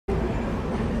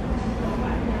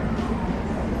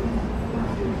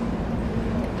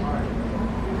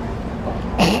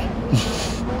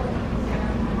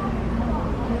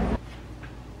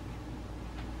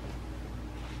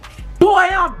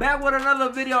I'm back with another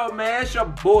video, man. It's your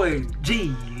boy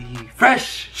G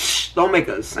Fresh. Shh, don't make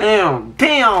a sound.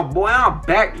 Damn, boy, I'm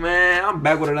back, man. I'm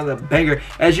back with another banger.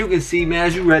 As you can see, man,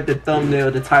 as you read the thumbnail,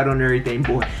 the title and everything,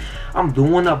 boy, I'm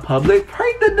doing a public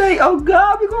prank today. Oh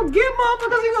God, we gonna get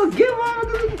motherfuckers. We gonna get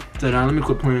motherfuckers. So now let me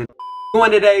quit playing. Going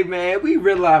today, man, we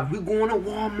realized we going to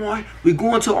Walmart. We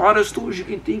going to all the stores you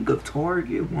can think of.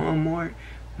 Target, Walmart,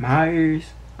 Myers.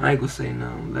 I ain't gonna say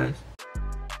nothing less.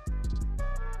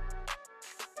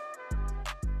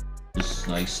 Just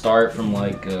like start from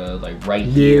like right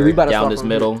here, we about to down start this from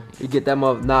middle. Here. You get that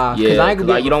mother, nah. Yeah, I ain't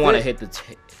gonna like you don't want to hit the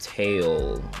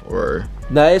tail or.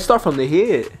 Nah, it start from the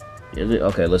head. Is it?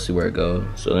 Okay, let's see where it goes.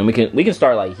 So then we can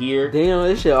start like here. Damn,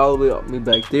 this shit all the way up me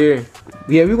back there.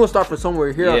 Yeah, we gonna start from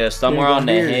somewhere here. Yeah, somewhere on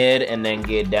the head and then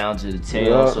get down to the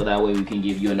tail, so that way we can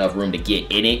give you enough room to get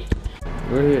in it.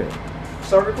 Right here.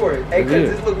 Start recording. Hey, cause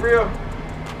this look real.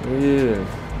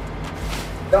 Yeah.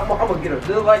 I'm gonna get a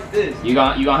just like this. You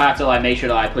gonna have to like make sure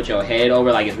to like put your head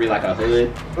over like it's really like a hood.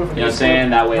 You know what I'm saying?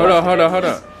 That way. Hold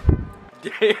on.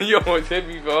 You almost hit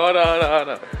me, bro. Hold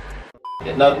on.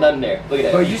 Yeah, nothing there. Look at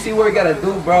that. Bro, you see what we gotta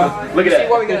do, bro. Look at that. You see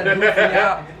what we gotta do for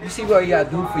y'all. You see what we gotta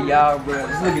do for y'all, bro.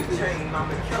 Just look at this.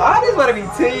 Oh, this wanna be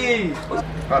teased.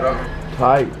 Hold on.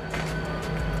 Tight.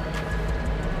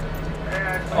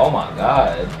 Oh my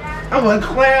God. I'm a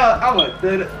clown. I'm a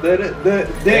damn.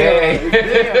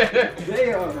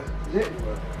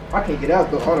 I can't get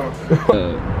out though. Hold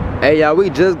on. Hey y'all, we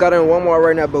just got in Walmart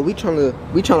right now, but we trying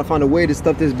to find a way to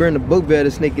stuff this beer in the book bag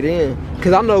to sneak it in.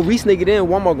 Cause I know if we sneak it in,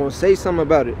 Walmart gonna say something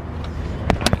about it.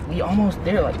 We almost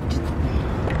there. Like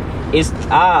it's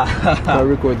I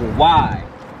record this. Why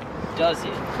does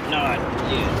it not?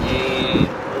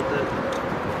 Yeah.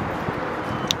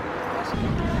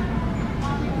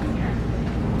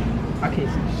 I can't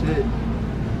see shit.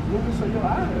 Look at your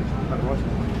eyes.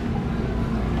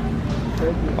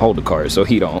 Hold the card so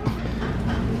he don't.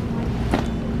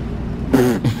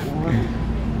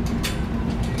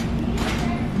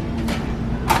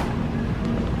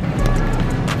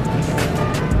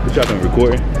 What y'all been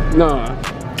recording? Nah.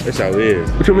 That's how it is.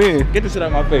 What you mean? Get this shit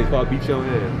out of my face before I beat your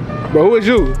head. Bro, who is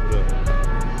you?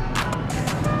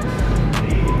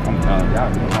 I'm telling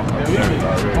y'all.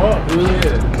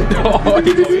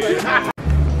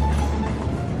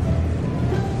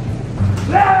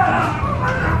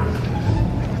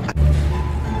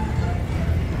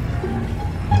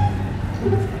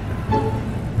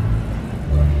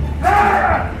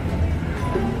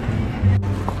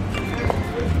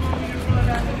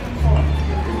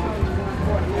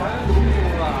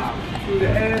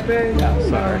 I'm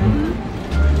sorry.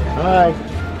 Hi.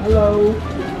 Hello.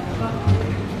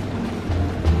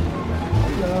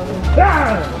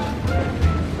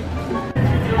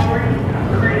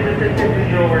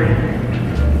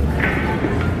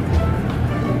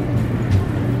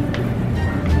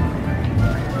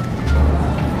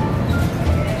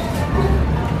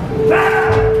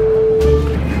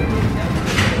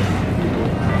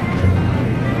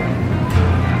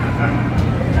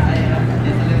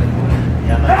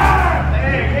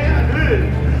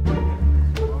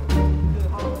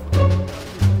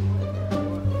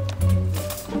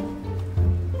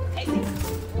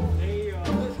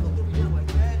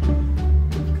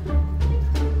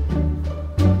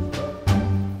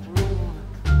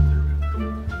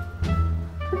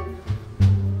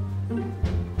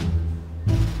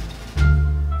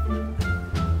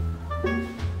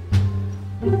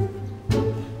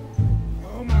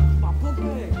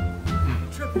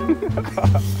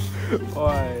 Oh,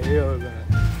 hell no.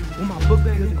 Where my book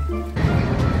bag is?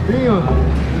 Damn.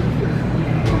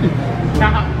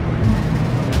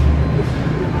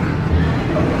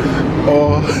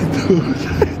 Oh,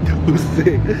 dude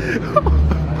sick.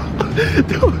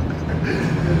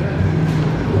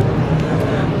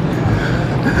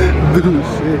 Dude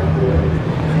sick.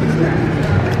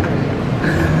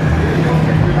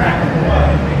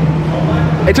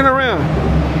 Hey, turn around.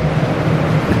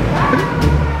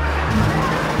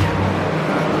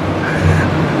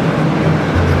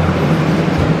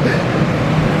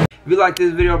 If you like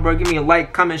this video, bro, give me a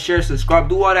like, comment, share, subscribe.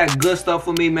 Do all that good stuff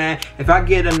for me, man. If I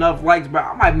get enough likes, bro,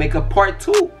 I might make a part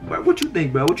 2. Bro, what you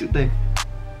think, bro? What you think?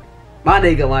 My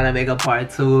nigga wanna make a part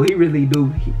 2. He really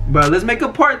do. Bro, let's make a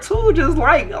part 2. Just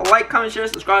like, comment, share,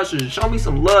 subscribe. Show me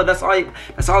some love. That's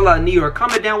all I need. Or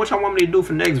comment down what y'all want me to do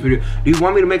for the next video. Do you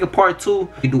want me to make a part 2?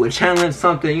 You do a challenge,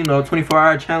 something, you know,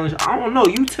 24-hour challenge. I don't know.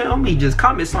 You tell me. Just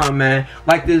comment something, man.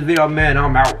 Like this video, man.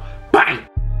 I'm out.